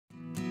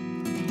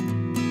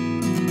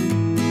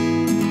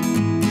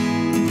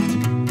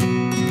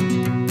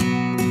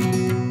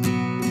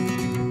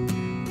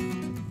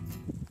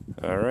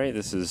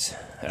Alright, this is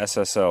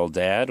SSL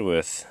Dad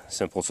with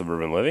Simple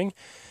Suburban Living,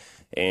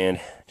 and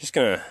just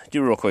gonna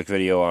do a real quick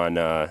video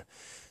on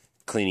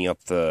cleaning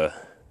up the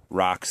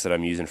rocks that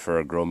I'm using for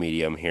a grow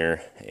medium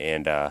here,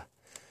 and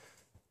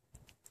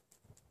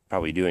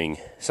probably doing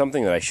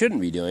something that I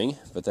shouldn't be doing,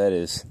 but that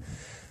is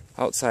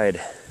outside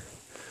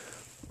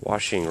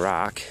washing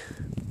rock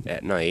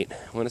at night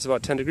when it's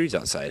about 10 degrees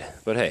outside.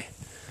 But hey,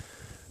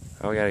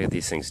 I gotta get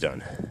these things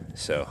done.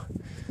 So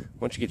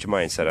once you get your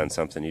mind set on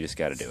something, you just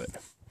gotta do it.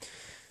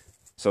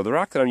 So the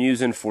rock that I'm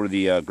using for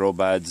the grow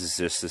beds is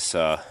just this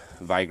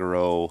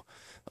Vigoro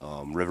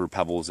river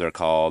pebbles, they're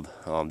called.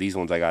 These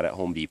ones I got at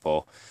Home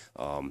Depot.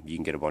 You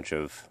can get a bunch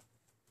of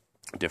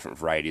different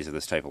varieties of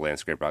this type of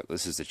landscape rock.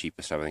 This is the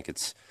cheapest. I think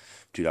it's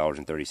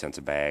 $2.30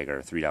 a bag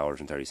or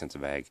 $3.30 a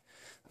bag.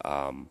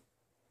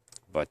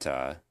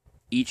 But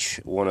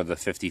each one of the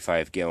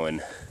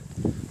 55-gallon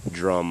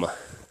drum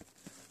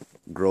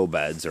grow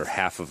beds, or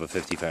half of a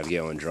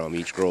 55-gallon drum,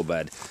 each grow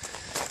bed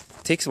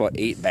takes about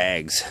 8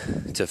 bags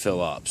to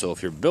fill up. So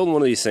if you're building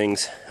one of these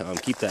things,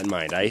 keep that in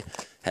mind. I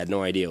had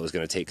no idea it was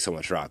going to take so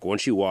much rock.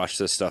 Once you wash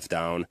this stuff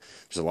down,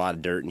 there's a lot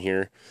of dirt in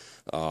here.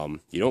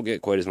 You don't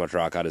get quite as much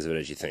rock out of it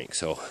as you think.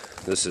 So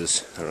this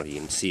is, I don't know if you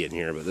can see it in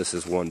here, but this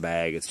is one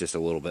bag. It's just a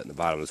little bit in the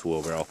bottom of this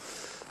wheelbarrow.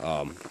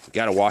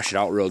 Got to wash it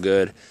out real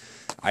good.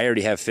 I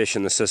already have fish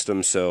in the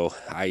system, so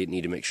I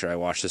need to make sure I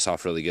wash this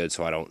off really good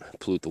so I don't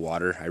pollute the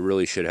water. I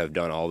really should have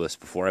done all this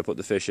before I put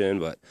the fish in,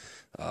 but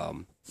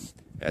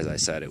as I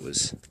said, it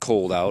was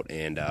cold out,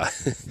 and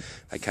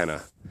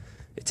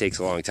it takes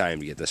a long time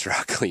to get this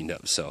rock cleaned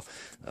up. So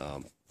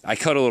I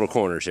cut a little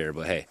corners here,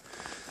 but hey.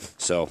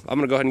 So I'm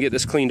going to go ahead and get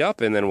this cleaned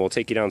up, and then we'll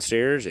take you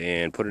downstairs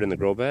and put it in the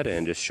grow bed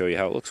and just show you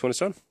how it looks when it's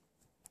done.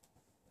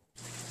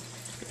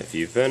 If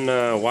you've been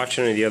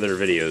watching any of the other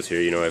videos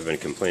here, you know I've been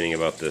complaining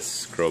about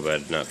this grow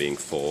bed not being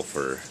full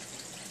for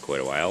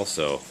quite a while,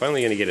 so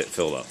finally going to get it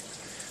filled up.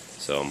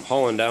 So I'm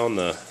hauling down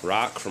the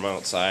rock from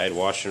outside,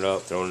 washing it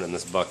up, throwing it in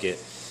this bucket,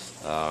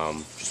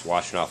 just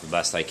washing off the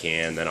best I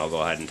can, then I'll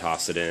go ahead and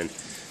toss it in,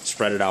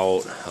 spread it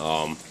out,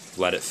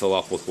 let it fill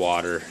up with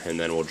water, and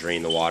then we'll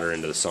drain the water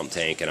into the sump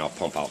tank and I'll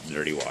pump out the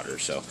dirty water.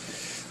 So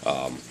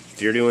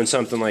if you're doing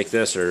something like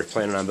this or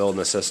planning on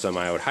building a system,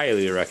 I would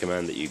highly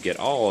recommend that you get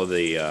all of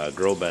the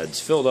grow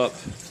beds filled up,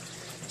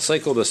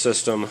 cycle the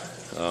system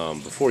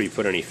before you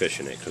put any fish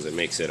in it, because it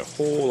makes it a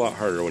whole lot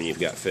harder when you've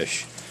got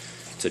fish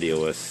to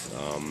deal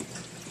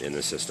with in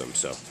the system.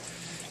 So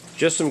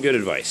just some good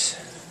advice.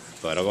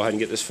 But I'll go ahead and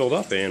get this filled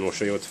up and we'll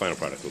show you what the final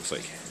product looks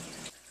like.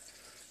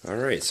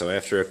 Alright, so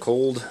after a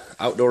cold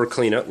outdoor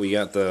cleanup, we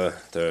got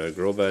the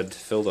grow bed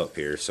filled up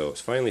here. So it's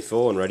finally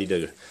full and ready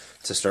to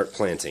start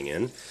planting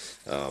in.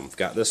 I've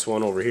got this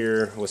one over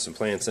here with some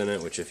plants in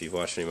it, which if you've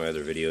watched any of my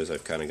other videos,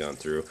 I've kind of gone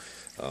through.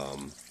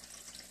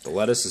 The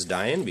lettuce is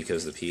dying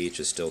because the pH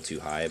is still too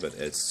high, but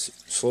it's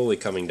slowly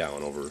coming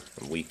down over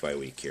week by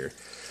week here.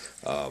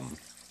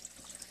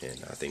 And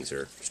things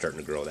are starting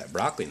to grow. That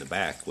broccoli in the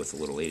back with a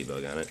little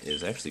ladybug on it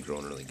is actually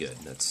growing really good.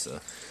 That's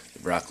the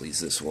broccoli's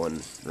this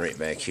one right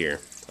back here.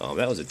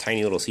 That was a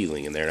tiny little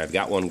seedling in there, and I've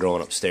got one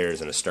growing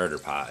upstairs in a starter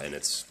pot, and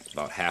it's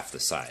about half the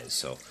size,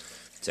 so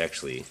it's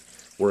actually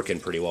working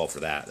pretty well for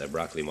that. That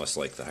broccoli must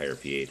like the higher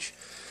pH.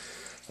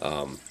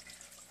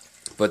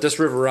 But this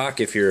river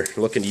rock, if you're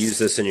looking to use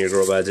this in your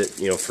grow beds,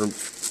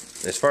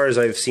 as far as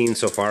I've seen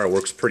so far, it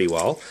works pretty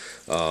well.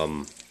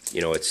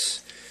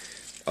 It's,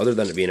 other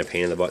than it being a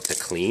pain in the butt to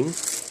clean,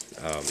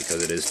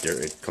 because it is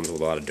dirt, it comes with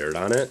a lot of dirt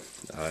on it.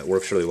 It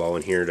works really well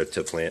in here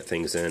to plant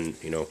things in.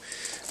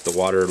 The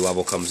water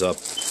level comes up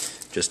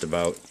just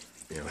about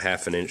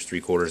half an inch,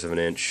 3/4 of an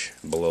inch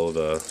below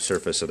the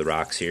surface of the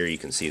rocks here. You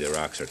can see the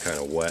rocks are kind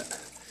of wet.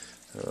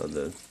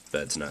 The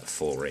bed's not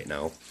full right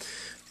now,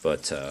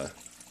 but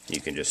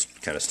you can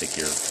just kind of stick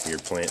your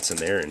plants in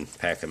there and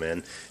pack them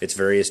in. It's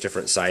various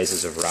different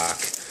sizes of rock.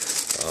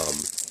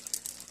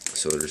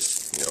 So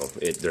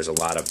there's a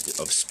lot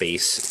of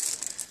space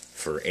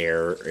for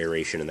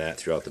aeration and that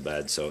throughout the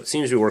bed, so it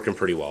seems to be working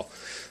pretty well.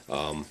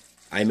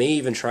 I may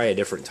even try a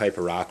different type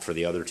of rock for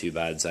the other 2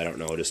 beds, I don't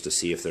know, just to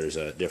see if there's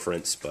a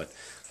difference, but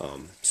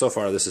so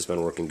far this has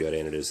been working good,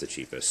 and it is the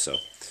cheapest.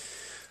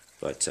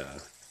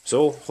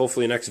 So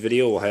hopefully next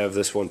video we'll have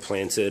this one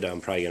planted. I'm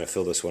probably going to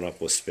fill this one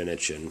up with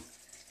spinach and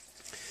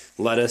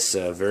lettuce,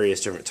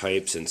 various different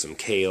types, and some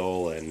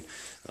kale and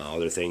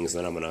other things.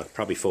 Then I'm going to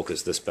probably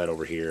focus this bed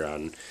over here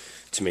on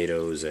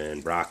tomatoes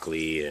and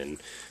broccoli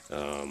and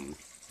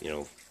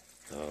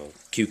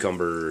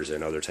cucumbers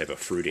and other type of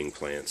fruiting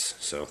plants.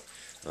 So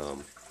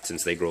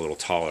since they grow a little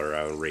taller,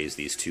 I will raise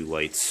these 2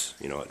 lights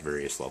at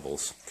various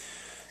levels.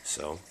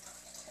 So,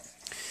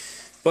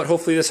 but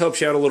hopefully this helps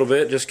you out a little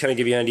bit, just kind of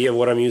give you an idea of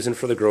what I'm using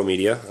for the grow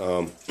media.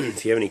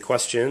 If you have any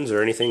questions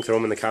or anything, throw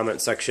them in the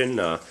comment section.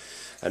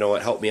 I know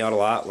it helped me out a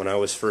lot when I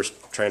was first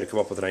trying to come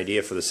up with an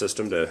idea for the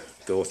system to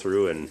go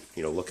through and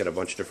look at a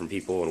bunch of different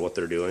people and what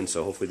they're doing.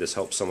 So hopefully this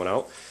helps someone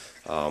out.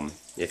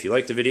 If you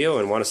liked the video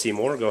and want to see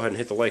more, go ahead and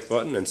hit the like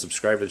button and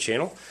subscribe to the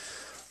channel.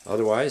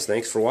 Otherwise,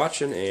 thanks for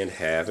watching and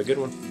have a good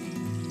one.